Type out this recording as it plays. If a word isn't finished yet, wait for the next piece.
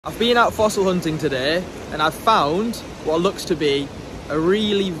I've been out fossil hunting today and I've found what looks to be a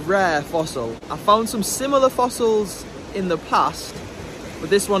really rare fossil. I found some similar fossils in the past, but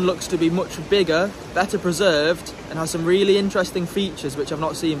this one looks to be much bigger, better preserved, and has some really interesting features which I've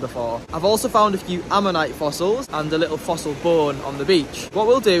not seen before. I've also found a few ammonite fossils and a little fossil bone on the beach. What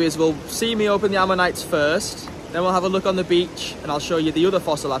we'll do is we'll see me open the ammonites first, then we'll have a look on the beach and I'll show you the other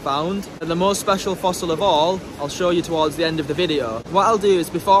fossil I found. And the most special fossil of all, I'll show you towards the end of the video. What I'll do is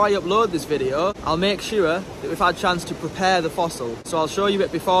before I upload this video, I'll make sure that we've had a chance to prepare the fossil. So I'll show you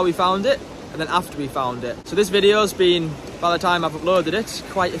it before we found it and then after we found it. So this video's been, by the time I've uploaded it,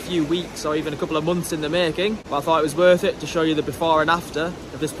 quite a few weeks or even a couple of months in the making. But I thought it was worth it to show you the before and after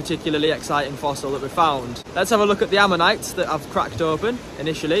of this particularly exciting fossil that we found. Let's have a look at the ammonites that I've cracked open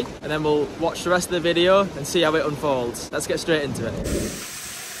initially, and then we'll watch the rest of the video and see how it unfolds. Let's get straight into it.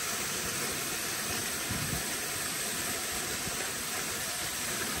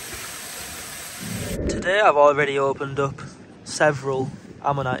 Today I've already opened up several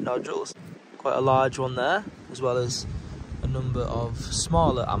ammonite nodules. Quite a large one there, as well as a number of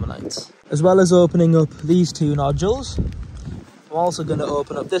smaller ammonites. As well as opening up these two nodules, I'm also going to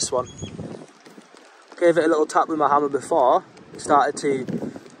open up this one. Gave it a little tap with my hammer before. It started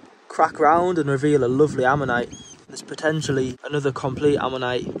to crack round and reveal a lovely ammonite. There's potentially another complete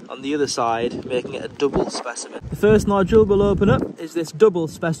ammonite on the other side, making it a double specimen. The first nodule we'll open up is this double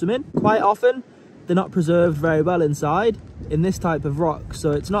specimen. Quite often, they're not preserved very well inside in this type of rock,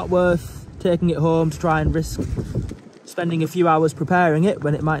 so it's not worth taking it home to try and risk spending a few hours preparing it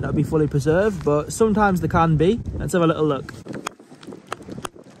when it might not be fully preserved, but sometimes they can be. Let's have a little look.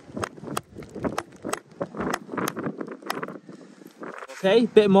 Okay, a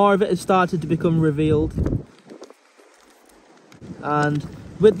bit more of it has started to become revealed. And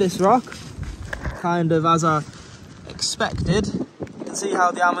with this rock, kind of as I expected, you can see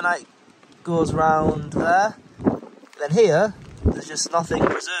how the ammonite goes round there. Then here, there's just nothing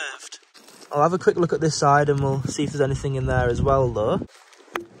preserved. I'll have a quick look at this side and we'll see if there's anything in there as well though.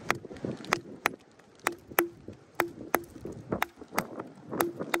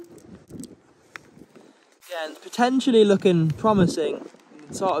 Again, potentially looking promising. You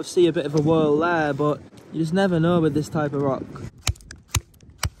can sort of see a bit of a whirl there, but you just never know with this type of rock.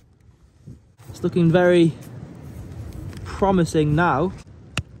 It's looking very promising now.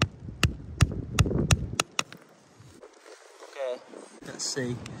 Okay, let's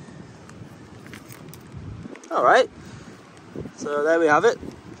see. Alright, so there we have it.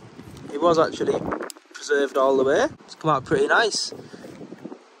 It was actually preserved all the way. It's come out pretty nice.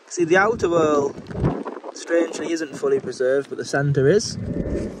 See, the outer whorl strangely isn't fully preserved, but the centre is.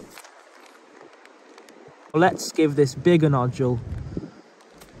 Well, let's give this bigger nodule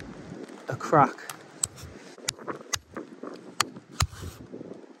a crack.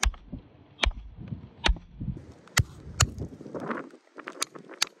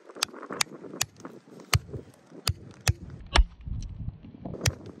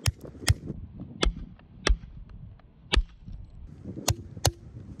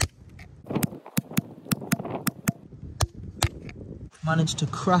 Managed to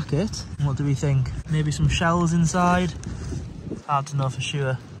crack it. What do we think? Maybe some shells inside? Hard to know for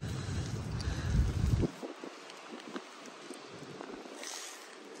sure.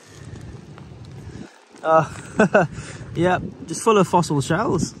 Yeah, just full of fossil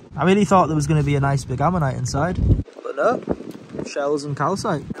shells. I really thought there was going to be a nice big ammonite inside, but no, shells and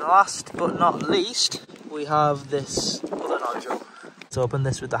calcite. And last but not least, we have this other nodule. Let's open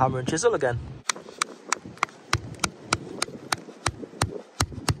this with the hammer and chisel again.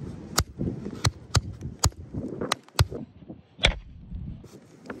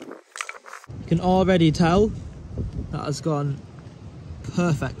 You can already tell that has gone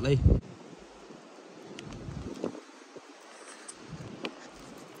perfectly.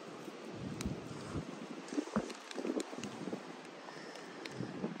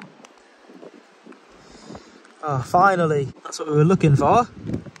 Oh, finally, that's what we were looking for.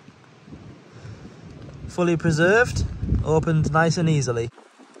 Fully preserved, opened nice and easily.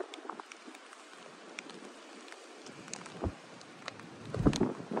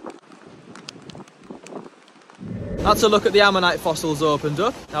 That's a look at the ammonite fossils opened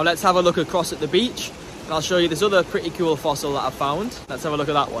up. Now let's have a look across at the beach and I'll show you this other pretty cool fossil that I found. Let's have a look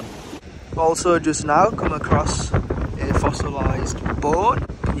at that one. Also just now come across a fossilised bone.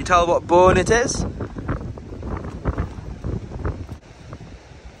 Can you tell what bone it is?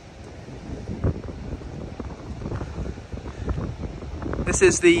 This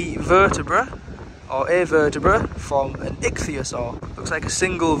is the vertebra, or a vertebra, from an ichthyosaur. Looks like a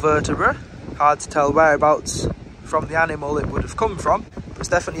single vertebra. Hard to tell whereabouts from the animal it would have come from, but It's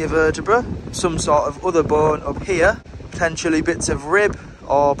definitely a vertebra, some sort of other bone up here, potentially bits of rib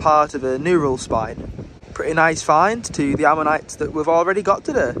or part of a neural spine. Pretty nice find to the ammonites that we've already got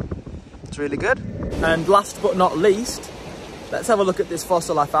today. It's really good. And last but not least, let's have a look at this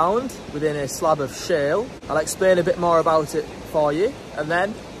fossil I found within a slab of shale. I'll explain a bit more about it for you, and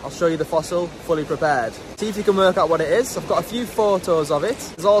then I'll show you the fossil fully prepared. See if you can work out what it is. I've got a few photos of it.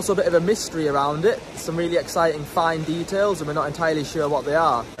 There's also a bit of a mystery around it. Some really exciting fine details and we're not entirely sure what they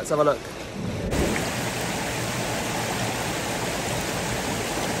are. Let's have a look.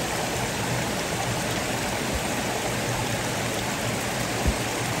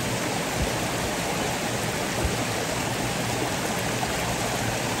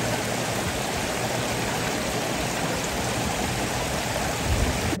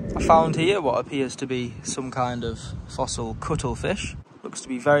 Found here what appears to be some kind of fossil cuttlefish. Looks to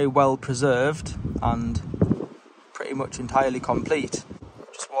be very well preserved and pretty much entirely complete.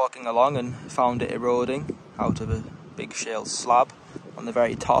 Just walking along and found it eroding out of a big shale slab on the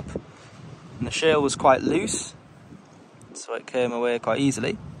very top. And the shale was quite loose, so it came away quite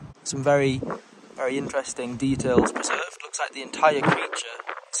easily. Some very interesting details preserved. Looks like the entire creature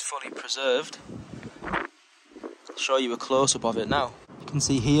is fully preserved. I'll show you a close-up of it now. You can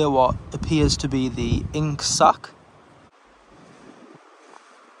see here what appears to be the ink sac.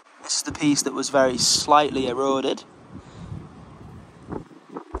 This is the piece that was very slightly eroded.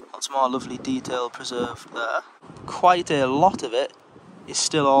 Lots more lovely detail preserved there. Quite a lot of it is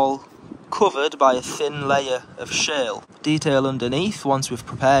still all covered by a thin layer of shale. Detail underneath, once we've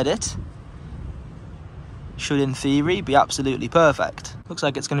prepared it, should in theory be absolutely perfect. Looks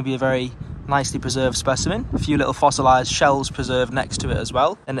like it's going to be a very nicely preserved specimen. A few little fossilised shells preserved next to it as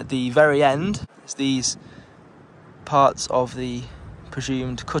well. And at the very end is these parts of the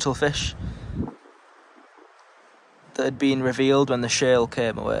presumed cuttlefish that had been revealed when the shale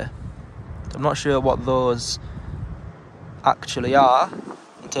came away. I'm not sure what those actually are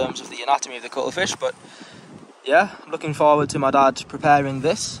in terms of the anatomy of the cuttlefish, but yeah, I'm looking forward to my dad preparing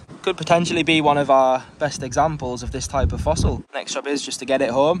this. Could potentially be one of our best examples of this type of fossil. Next job is just to get it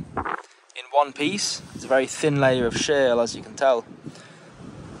home in one piece. It's a very thin layer of shale, as you can tell,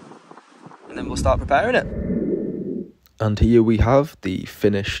 and then we'll start preparing it. And here we have the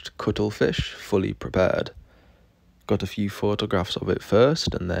finished cuttlefish, fully prepared. Got a few photographs of it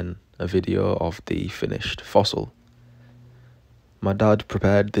first, and then a video of the finished fossil. My dad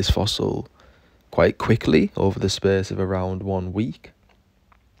prepared this fossil quite quickly over the space of around 1 week,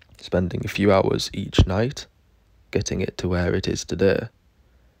 spending a few hours each night getting it to where it is today.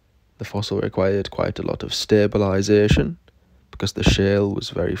 The fossil required quite a lot of stabilisation because the shale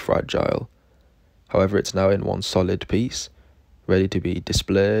was very fragile. However, it's now in one solid piece, ready to be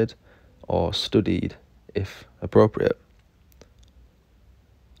displayed or studied if appropriate.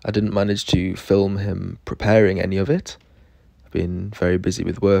 I didn't manage to film him preparing any of it. I've been very busy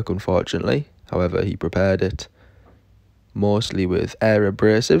with work, unfortunately. However, he prepared it mostly with air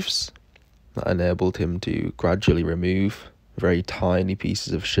abrasives that enabled him to gradually remove very tiny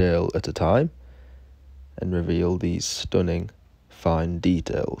pieces of shale at a time and reveal these stunning fine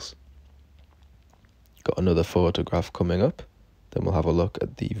details. Got another photograph coming up, then we'll have a look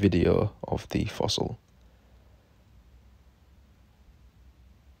at the video of the fossil.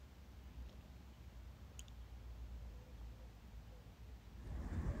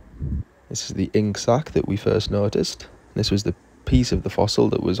 This is the ink sac that we first noticed. This was the piece of the fossil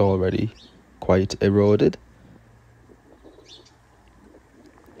that was already quite eroded.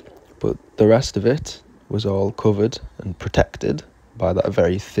 But the rest of it was all covered and protected by that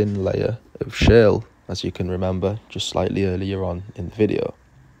very thin layer of shale, as you can remember just slightly earlier on in the video.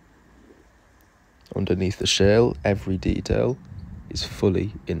 Underneath the shale, every detail is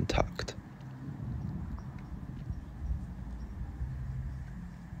fully intact.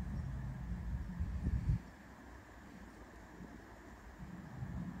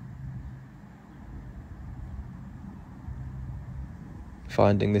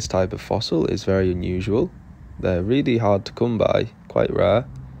 Finding this type of fossil is very unusual. They're really hard to come by, quite rare.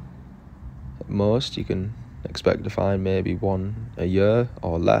 At most you can expect to find maybe one a year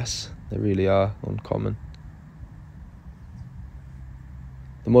or less. They really are uncommon.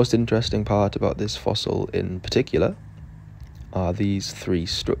 The most interesting part about this fossil in particular are these three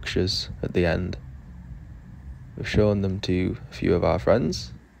structures at the end. We've shown them to a few of our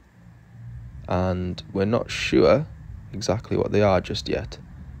friends, and we're not sure exactly what they are just yet.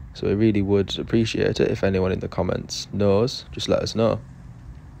 So we really would appreciate it if anyone in the comments knows, just let us know.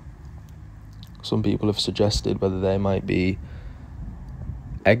 Some people have suggested whether they might be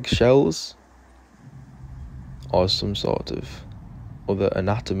eggshells or some sort of other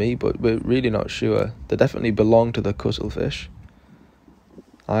anatomy, but we're really not sure. They definitely belong to the cuttlefish.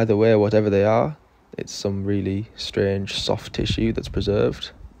 Either way, whatever they are, it's some really strange soft tissue that's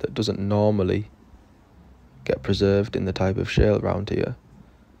preserved that doesn't normally get preserved in the type of shale around here.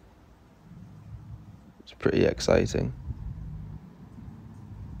 It's pretty exciting.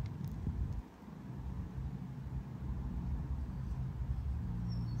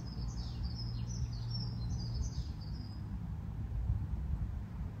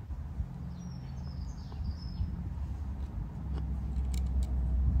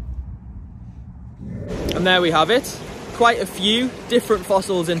 And there we have it. Quite a few different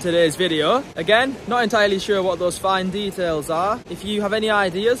fossils in today's video. Again, not entirely sure what those fine details are. If you have any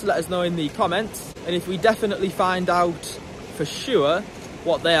ideas, let us know in the comments. And if we definitely find out for sure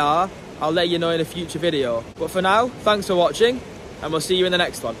what they are, I'll let you know in a future video. But for now, thanks for watching, and we'll see you in the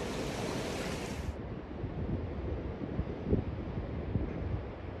next one.